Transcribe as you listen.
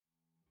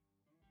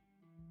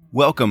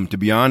Welcome to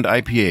Beyond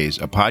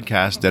IPAs, a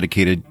podcast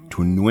dedicated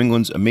to New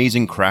England's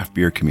amazing craft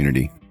beer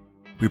community.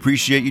 We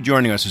appreciate you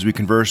joining us as we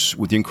converse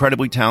with the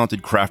incredibly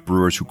talented craft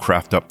brewers who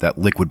craft up that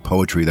liquid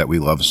poetry that we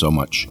love so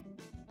much,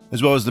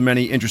 as well as the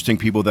many interesting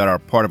people that are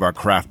part of our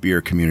craft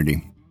beer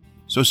community.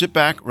 So sit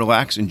back,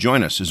 relax, and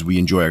join us as we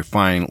enjoy a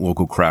fine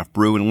local craft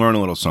brew and learn a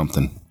little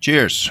something.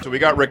 Cheers. So we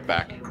got Rick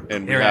back.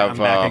 And we have, I'm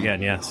back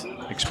again, yes.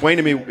 Explain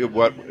to me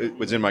what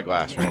was in my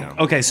glass right now.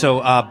 Okay,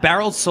 so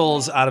Barreled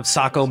Souls out of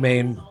Saco,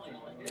 Maine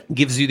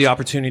gives you the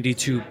opportunity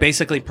to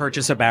basically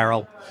purchase a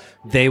barrel.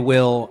 They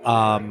will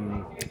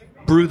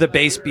brew the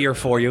base beer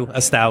for you,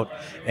 a stout,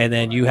 and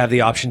then you have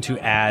the option to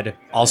add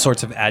all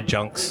sorts of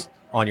adjuncts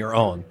on your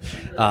own.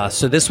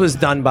 So this was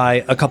done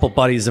by a couple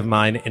buddies of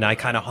mine, and I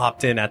kind of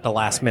hopped in at the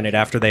last minute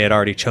after they had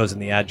already chosen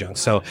the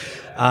adjuncts. So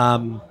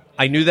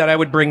I knew that I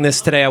would bring this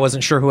today. I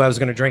wasn't sure who I was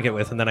going to drink it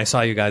with, and then I saw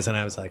you guys, and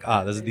I was like,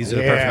 these are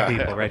the perfect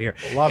people right here.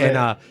 Love it.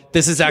 And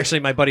this is actually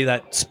my buddy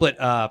that split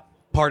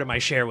part of my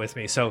share with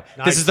me. So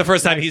this is the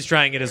first time he's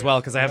trying it as well,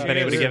 because I haven't been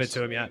able to give it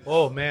to him yet.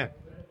 Oh, man.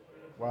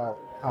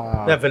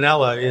 Wow. That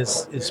vanilla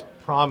is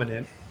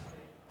prominent.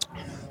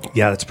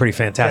 Yeah, that's pretty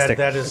fantastic.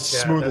 That is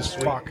Smooth that's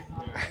as fuck.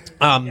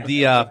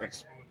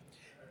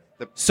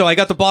 So I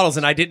got the bottles,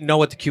 and I didn't know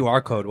what the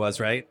QR code was,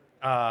 right?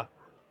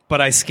 But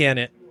I scan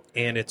it,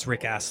 and it's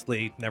Rick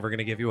Astley, Never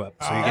Gonna Give You Up.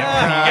 So you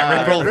get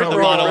Rick rolled from the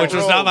bottle, which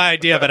was not my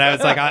idea, but I was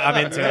like,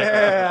 I'm into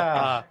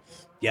it.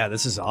 Yeah,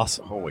 this is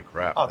awesome. Holy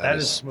crap. Oh, that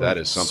is smooth. That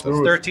is something.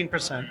 Smooth.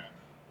 13%.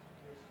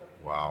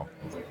 Wow.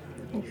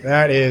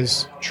 That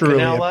is truly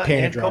Vanilla a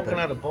panty and dropper.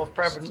 coconut are both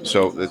prevalent.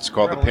 So it's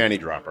called the panty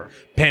dropper.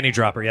 Panty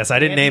dropper, yes. I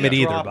didn't name it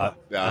either,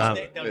 but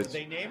Did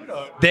they name it?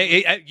 Or?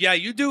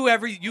 you do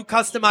you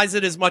customize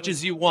it as much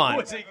as you want.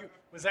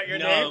 Was that your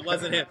No, name? it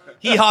wasn't him.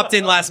 He hopped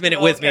in last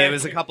minute with me. It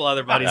was a couple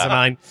other buddies of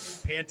mine.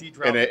 Panty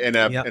dropper.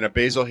 In a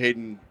Basil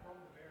Hayden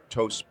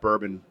toast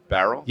bourbon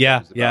barrel.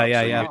 Yeah, Is the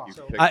barrel.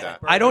 So you picked that.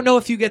 I don't know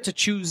if you get to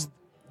choose.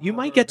 You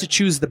might get to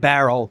choose the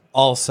barrel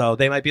also.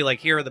 They might be like,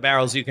 here are the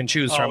barrels you can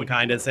choose from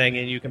kind of thing,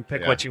 and you can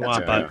pick what you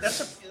want. But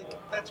That's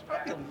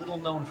probably a little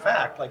known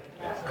fact. Like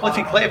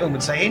Cliffy Clavin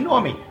would say, "Hey,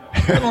 Normie,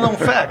 little known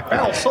fact: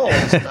 Barrel Souls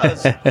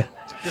does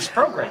this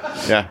program."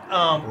 Yeah.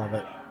 Love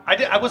it.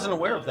 I wasn't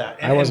aware of that.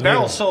 And, I wasn't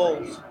Barrel either.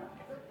 Souls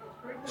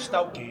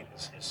stout game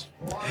is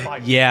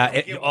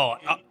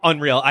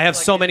unreal. I have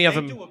so many of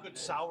They them. do a good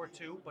sour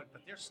too, but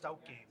their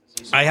stout game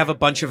is. I have a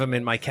bunch of them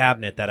in my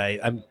cabinet that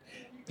I'm,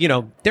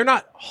 they're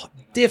not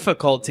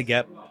difficult to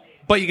get,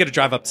 but you got to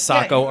drive up to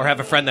Saco or have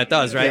a friend that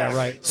does, right? Yeah,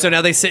 right. So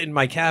now they sit in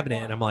my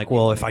cabinet, and I'm like,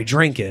 well, if I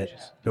drink it,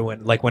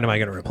 when am I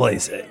going to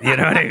replace it? You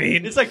know what I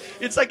mean? It's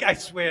like I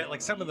swear,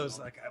 like some of those,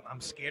 like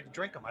I'm scared to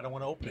drink them. I don't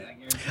want to open it.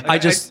 I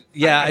just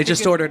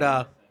ordered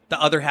the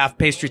other half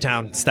Pastry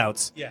Town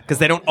stouts because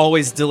they don't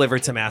always deliver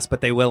to Mass,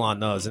 but they will on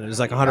those, and it was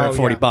like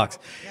 $140,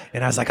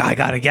 and I was like, I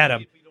gotta get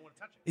them.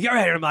 You're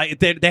right. I'm like,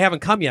 they haven't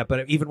come yet,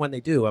 but even when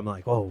they do, I'm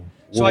like, oh.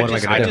 So what I am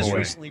just, I gonna I do? just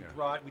recently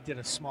we did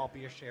a small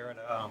beer share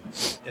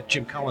at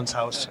Jim Cullen's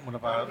house, one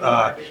of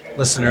our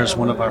listeners,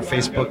 one of our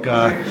Facebook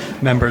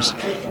members,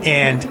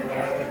 and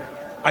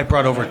I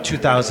brought over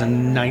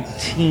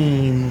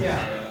 2019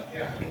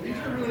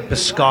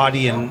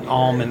 Biscotti and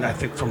Almond, I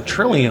think, from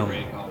Trillium,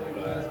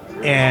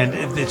 and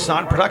it's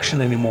not in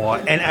production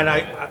anymore. And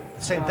I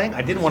same thing.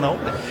 I didn't want to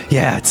open it.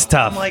 Yeah, it's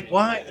tough. I'm like,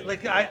 why?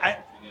 Like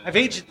I've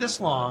aged it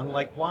this long.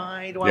 Like,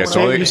 why do I? Yeah, want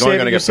so to it's only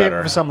going to you get save it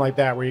better. for something like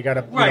that where you got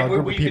a Right,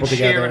 group where of you people can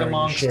together share it and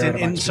amongst, share it and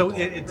amongst so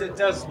people. it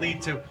does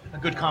lead to a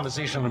good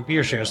conversation on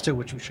beer shares too,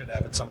 which we should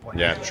have at some point.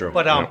 Yeah, true.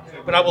 But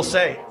but I will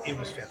say it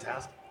was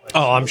fantastic. Like,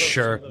 Oh, I'm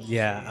sure.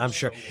 Yeah, I'm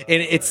sure.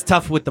 And it's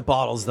tough with the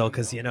bottles though,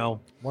 because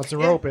Once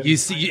they're open, you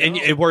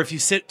see, or if you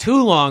sit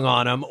too long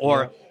on them,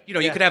 or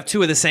you could have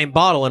two of the same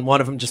bottle and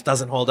one of them just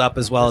doesn't hold up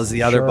as well as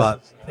the other. Sure.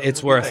 But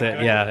it's worth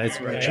it. Yeah, it's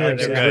Cheers. they're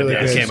It's good. really Yeah,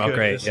 good. it came It's out good.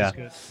 great. This is Yeah,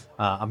 good.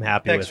 I'm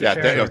happy Thanks with for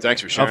it. sharing.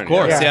 Thanks for sharing. Of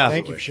course. Yeah.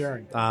 Thank you for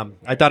sharing.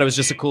 I thought it was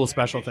just a cool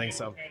special thing.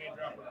 So.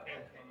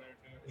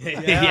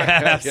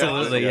 Yeah,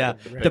 absolutely. Yeah,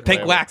 the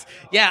pink wax.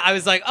 Yeah, I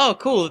was like, oh,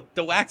 cool.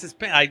 The wax is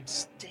pink.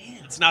 It's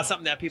not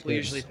something that people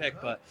usually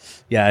pick, but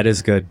yeah, it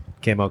is good.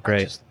 Came out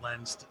great. Just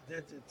lensed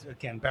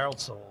again, Barreled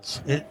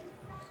Souls.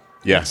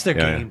 Yeah. It's their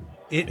yeah, game.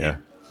 Yeah.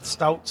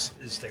 Stouts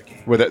is their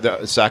game. With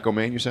the Saco,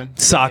 Maine, you said?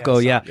 Saco,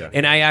 yeah. Yeah.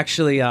 And I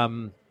actually,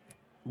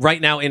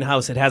 right now in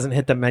house, it hasn't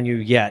hit the menu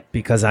yet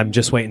because I'm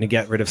just waiting to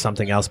get rid of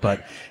something else.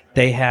 But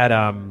they had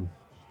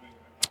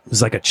it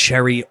was like a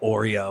cherry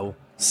Oreo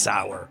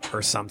sour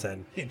or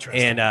something.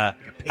 Interesting. And I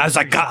was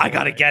like, God, I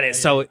gotta get it.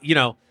 So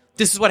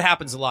this is what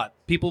happens a lot.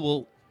 People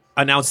will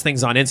announce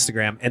things on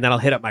Instagram, and then I'll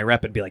hit up my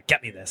rep and be like,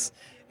 get me this.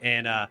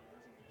 And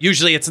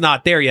usually it's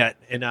not there yet.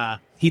 And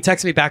he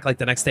texted me back like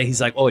the next day. He's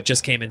like, oh, it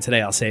just came in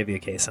today. I'll save you a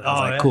case. And I was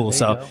like, cool. there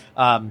So you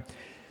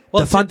go.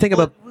 the fun thing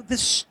about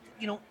this,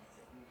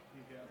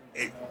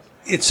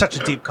 it's such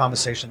a deep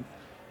conversation.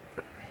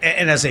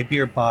 And as a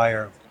beer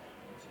buyer,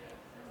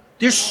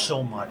 there's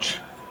so much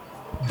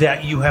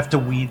that you have to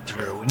weed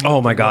through. And you oh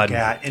have my to God, look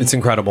at. it's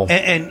incredible.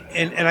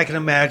 And I can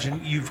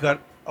imagine you've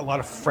got a lot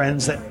of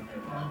friends that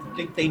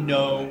think they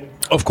know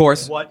Of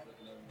course. what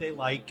they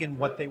like and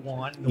what they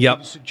want, and Yep.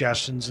 the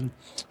suggestions, and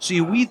so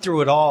you weed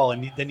through it all,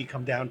 and then you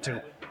come down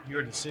to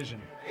your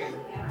decision.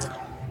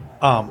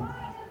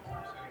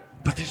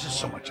 But there's just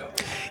so much of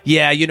it.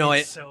 Yeah, you know,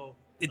 So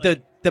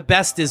the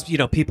best is, you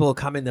know, people will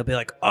come in, they'll be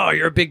like, oh,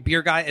 you're a big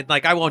beer guy. And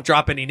like, I won't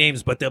drop any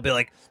names, but they'll be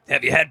like,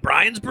 have you had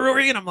Brian's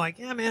Brewery? And I'm like,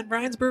 yeah, man,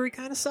 Brian's Brewery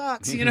kind of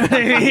sucks. You know what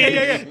I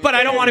mean? But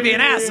I don't want to be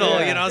an asshole,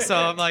 you know? So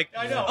I'm like,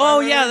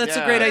 oh, yeah, that's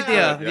a great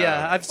idea.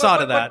 Yeah, I've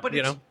thought of that, but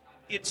you know?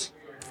 It's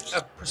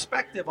a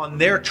perspective on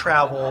their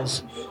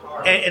travels.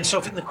 And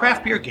so in the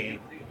craft beer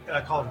game,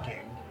 I call it a game,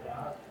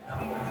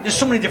 there's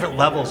so many different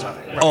levels of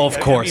it. Right? Oh, of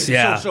course,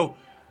 yeah. So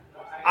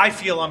I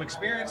feel I'm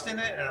experienced in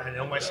it, and I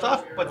know my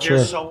stuff, but Sure.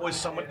 there's always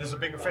someone, there's a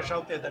bigger fish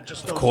out there that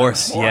just knows Of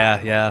course, more.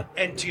 yeah.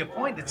 And to your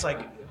point, it's like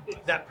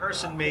that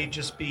person may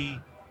just be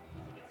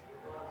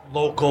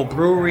local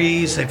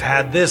breweries. They've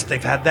had this,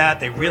 they've had that.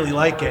 They really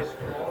like it,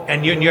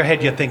 and you, in your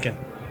head, you're thinking,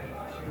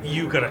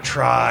 "You gotta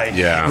try."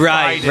 Yeah.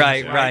 Right,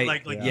 Fidens, right.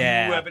 Like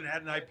Yeah. you haven't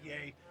had an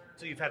IPA,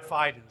 so you've had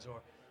Fidens,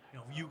 or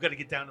you got to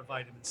get down to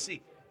vitamin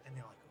C, and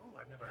they're like, "Oh,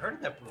 I've never heard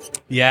of that brewery."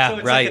 Yeah, So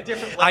it's right. like a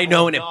different level I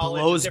know, of and it knowledge,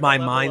 a blows different my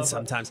level mind of-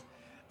 sometimes.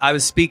 I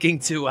was speaking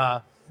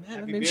to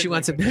maybe she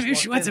wants a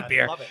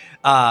beer. love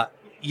it.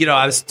 You know,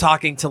 I was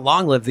talking to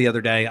Long Live the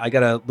other day. I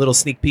got a little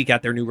sneak peek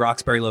at their new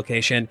Roxbury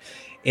location,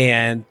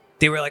 and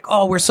they were like,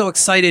 "Oh, we're so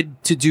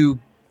excited to do,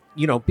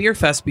 you know, Beer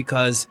Fest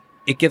because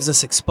it gives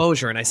us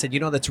exposure." And I said, "You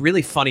know, that's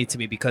really funny to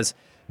me because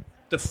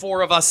the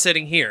four of us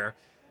sitting here,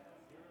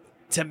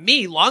 to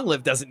me, Long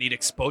Live doesn't need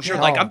exposure.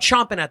 No. Like, I'm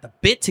chomping at the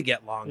bit to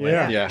get Long Live."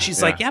 Yeah. Yeah, She's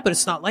yeah. like, "Yeah, but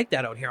it's not like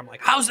that out here." I'm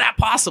like, "How's that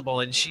possible?"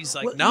 And she's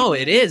like, "No,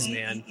 it is,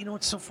 man." You know,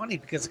 it's so funny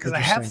because I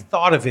have Interesting.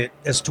 thought of it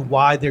as to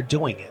why they're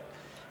doing it.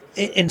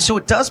 And so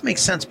it does make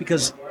sense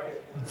because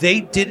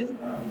they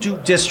didn't do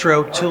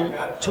distro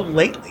till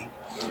lately.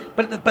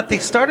 But they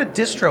started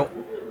distro,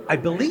 I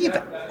believe,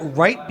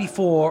 right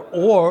before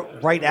or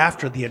right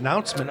after the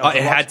announcement of the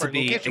It had to Roxbury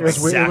be location.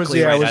 exactly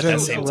yeah, right it was at that in-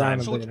 same around time.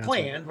 the So it's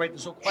announcement. planned, right?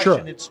 There's no question.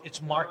 Sure.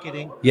 It's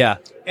marketing. Yeah.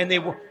 And they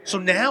were so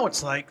now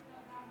it's like,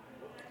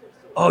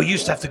 oh, you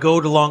used to have to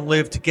go to Long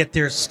Live to get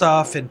their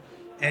stuff, and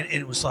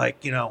it was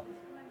like,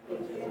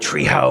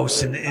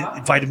 Treehouse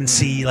and vitamin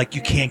C, like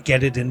you can't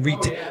get it in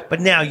retail, but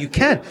now you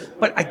can.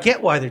 But I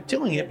get why they're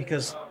doing it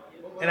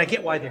and I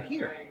get why they're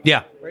here.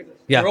 Yeah. Right?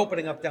 Yeah. They're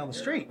opening up down the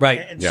street, Right.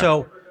 And Yeah.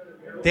 so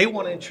they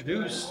want to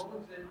introduce,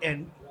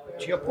 and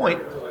to your point,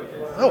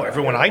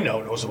 everyone I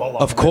know knows about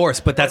Long Of Live. course,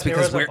 but that's there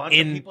because is a we're bunch of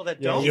in. people that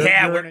Yeah, don't. you're-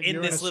 Yeah, we're in- in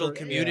you're this in a little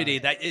certain- community yeah.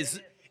 that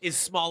is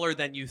smaller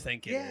than you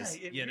think it Yeah, is.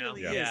 it You know.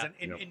 really Yeah. is,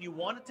 and you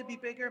want it to be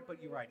bigger, but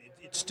you're right,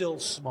 it's still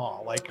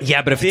small. Like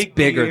Yeah, but if it's big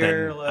bigger,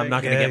 beer, then like, I'm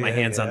not going to yeah, get my yeah,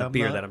 hands yeah, on the I'm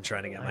beer not- that I'm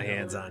trying to get my I know.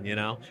 hands on. You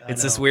know, I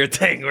it's this know. weird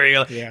thing where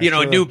you're, Yeah, a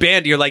sure. new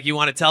band. You're like, you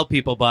want to tell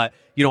people, but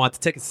you don't want the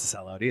tickets to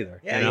sell out either.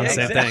 Yeah, you know, yeah,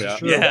 same exactly. thing.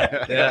 True.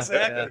 Yeah, yeah,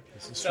 exactly. yeah.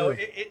 So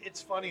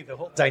it's funny, the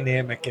whole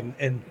dynamic,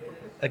 and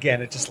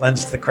again, it just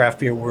lends to the craft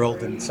beer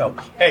world. And so,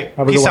 hey,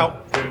 Have a peace good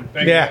out.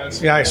 one. Yeah,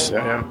 nice.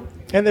 Yeah.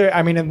 And there,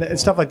 I mean, and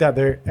stuff like that.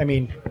 There, I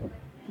mean,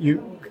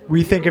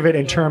 we think of it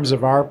in terms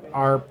of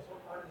our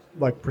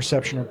like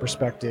perception or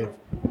perspective.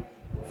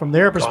 From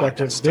their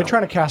perspective, that's they're tough.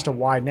 trying to cast a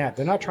wide net.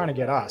 They're not trying to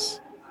get us.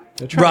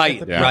 They're trying Right, to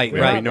get the Yeah, right, we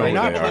right. already know They're who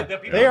not they trying- are. The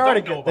people They don't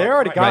already know they about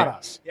already it. got Right.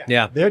 us.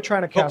 Yeah. They're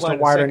trying to cast Hook, a line,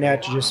 wider and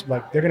net sinker. to just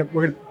like we're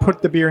gonna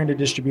put the beer into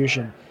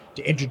distribution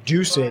to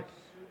introduce it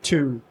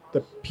to the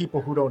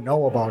people who don't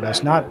know about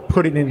us, not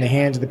put it in the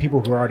hands of the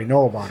people who already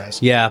know about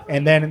us. Yeah.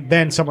 And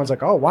then someone's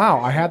like, oh wow,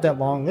 I had that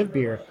Long Live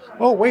beer.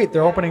 Oh wait,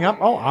 they're opening up.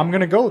 Oh, I'm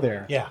gonna go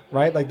there. Yeah.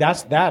 Right. Like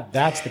that's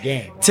the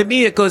game. To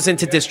me, it goes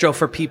into distro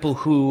for people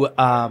who,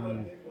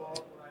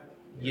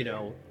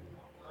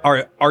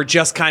 are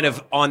just kind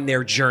of on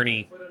their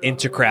journey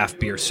into craft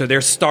beer. So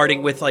they're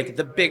starting with like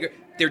the bigger.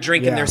 They're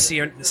drinking Yeah. their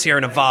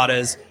Sierra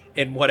Nevadas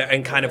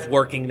and kind of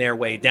working their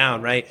way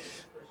down, right?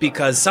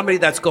 Because somebody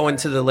that's going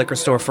to the liquor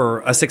store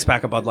for a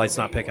 6-pack of Bud Light's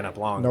not picking up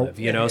Long Nope. Live,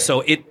 you know.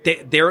 So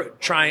they're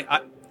trying,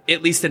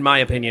 at least in my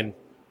opinion,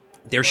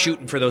 they're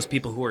shooting for those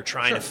people who are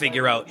trying to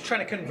figure out You're trying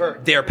to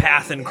convert. their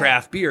path in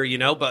craft beer, you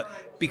know, but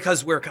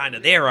because we're kind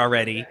of there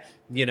already,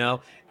 you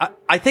know,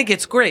 I think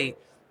it's great,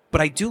 but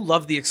I do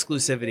love the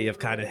exclusivity of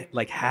kind of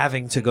like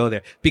having to go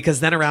there because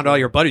then around all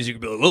your buddies, you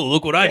can be like, oh,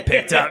 look what I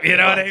picked up. You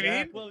know what I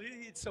mean? Well,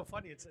 it's so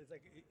funny. It's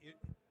like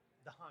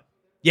the hunt.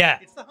 Yeah,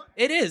 It's the hunt.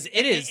 it is.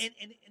 It is.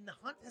 And the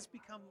hunt has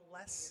become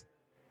less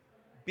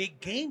big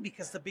game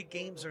because the big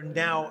games are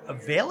now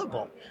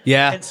available.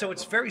 Yeah. And so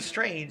it's very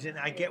strange, and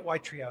I get why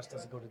Treehouse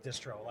doesn't go to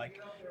distro.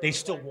 Like they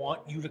still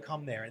want you to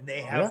come there, and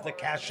they have Yeah. the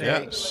cachet.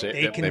 Yeah,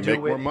 they can they do make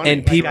it. more money.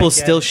 And people I get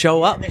still it.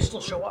 show up. And they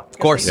still show up. Of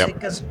course. Yep.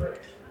 Because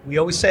we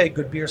always say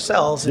good beer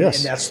sells, and, Yes.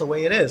 and that's the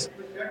way it is.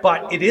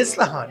 But it is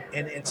the hunt,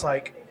 and it's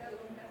like,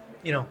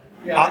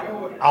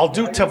 I'll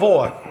do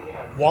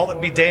Tavor, wallet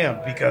be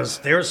damned, because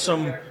there's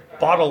some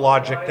bottle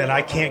logic that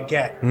I can't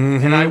get,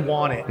 and I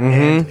want it.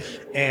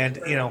 And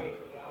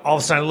all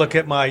of a sudden I look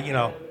at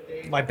my,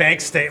 my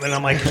bank statement.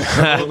 I'm like,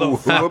 hold the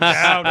fuck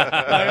down.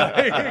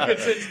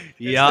 It's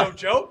Yeah. no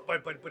joke,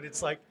 but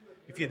it's like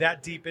if you're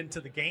that deep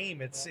into the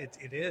game, it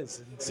is.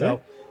 And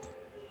so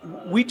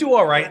we do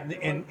all right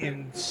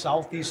in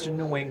southeastern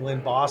New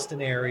England,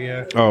 Boston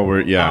area. Oh,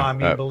 I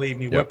mean, believe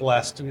me, we're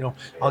blessed.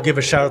 I'll give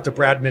a shout out to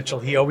Brad Mitchell.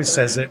 He always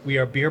says it. We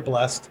are beer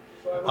blessed.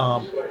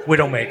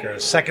 Widowmaker,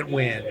 Second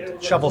Wind,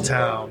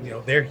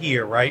 Shoveltown. They're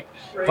here, right?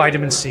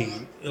 Vitamin C,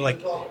 like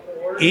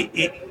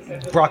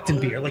Brockton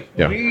beer. Like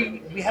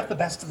we have the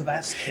best of the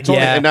best.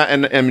 And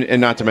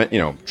not to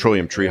mention,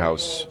 Trillium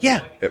Treehouse.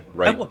 Yeah,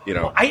 right.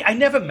 I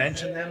never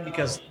mention them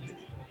because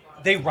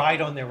they ride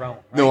on their own.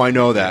 Right? No, I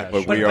know that,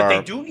 but we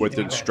are they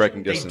within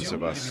striking distance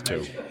of us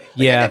too.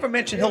 I never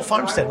mentioned Hill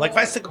Farmstead. Like if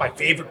I think of my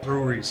favorite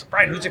breweries,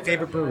 Brian, who's your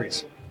favorite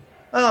breweries?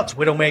 Oh, it's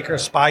Widowmaker,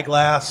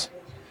 Spyglass.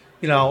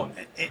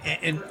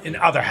 In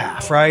other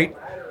half, right?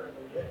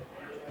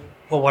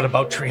 Well, what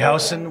about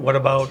Treehouse and what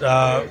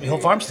about Hill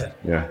Farmstead?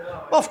 Yeah.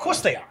 Well, of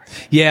course they are.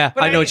 Yeah,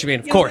 I know what you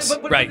mean. Of course,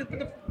 right.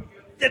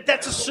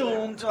 That's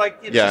assumed. Like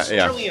it's just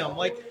Trillium.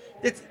 Like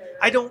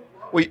I don't.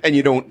 Well, and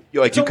you don't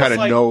you kind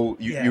of know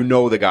you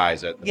know the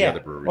guys at the other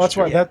Well, breweries. that's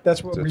why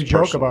that's what we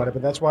joke personal. about it,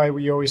 but that's why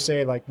we always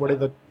say like, what are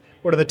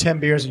the 10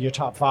 beers in your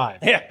top 5?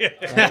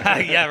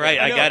 Yeah, right.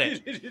 I get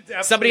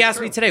it. Somebody asked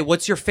me today,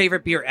 "What's your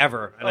favorite beer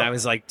ever?" And I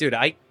was like, "Dude,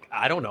 I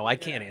don't know. I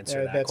can't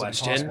answer that that's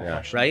question."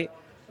 impossible. Right?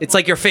 It's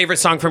like your favorite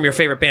song from your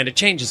favorite band. It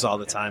changes all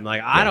the time.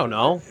 Like I don't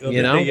know.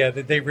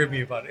 They rib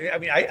me about it. I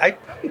mean, I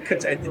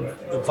could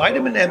the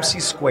vitamin MC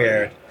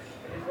squared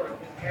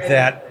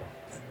that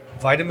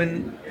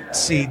Vitamin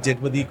C did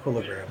with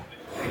Equilibrium,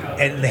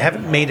 and they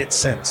haven't made it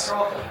since.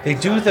 They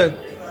do the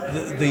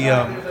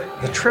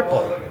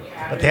triple,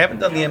 but they haven't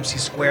done the MC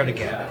squared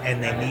again,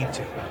 and they need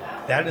to.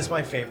 That is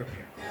my favorite beer.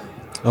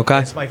 Okay.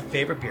 It's my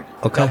favorite beer.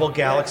 Okay. Double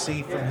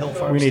Galaxy from Hill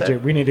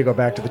Farmstead. We need to go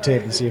back to the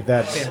tape and see if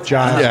that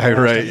John. Yeah,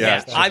 right.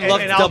 Yeah. I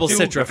love Double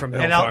Citra from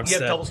Hill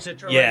Farmstead. Yeah, Double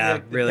Citra. Yeah,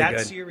 right? really that good.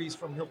 That series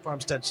from Hill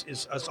Farmstead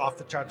is off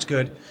the charts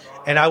good.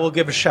 And I will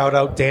give a shout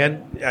out.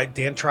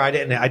 Dan tried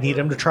it, and I need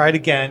him to try it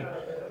again.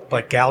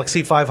 But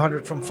Galaxy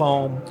 500 from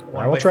Foam.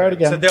 I will try it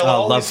again. So they'll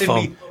love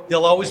Foam.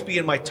 They'll always be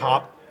in my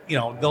top.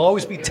 They'll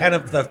always be 10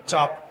 of the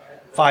top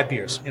 5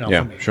 beers.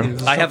 Yeah, for me. sure.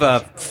 I have a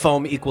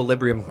Foam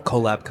Equilibrium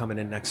collab coming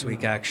in next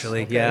week.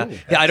 Actually, yeah.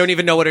 I don't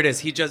even know what it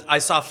is. I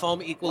saw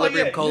Foam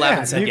Equilibrium collab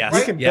and said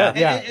yes. And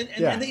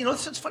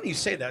it's funny you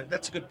say that.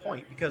 That's a good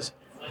point because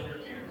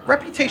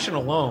reputation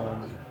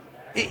alone,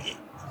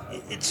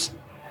 it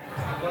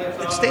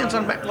stands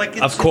on like.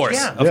 Of course.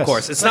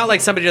 Yes. It's not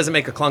like somebody doesn't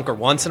make a clunker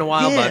once in a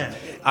while, but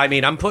I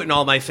mean, I'm putting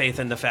all my faith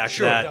in the fact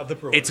that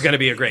it's going to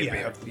be a great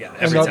beer. Yeah,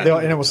 And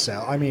it will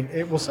sell. I mean,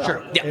 it will sell.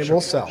 Sure. Yeah, it sure.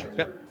 will sell.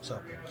 So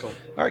cool.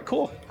 All right, cool.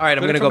 All right, I'm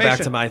Good going to go back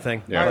information. to my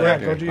thing. Yeah. All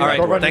right,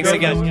 All right, thanks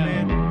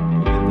again.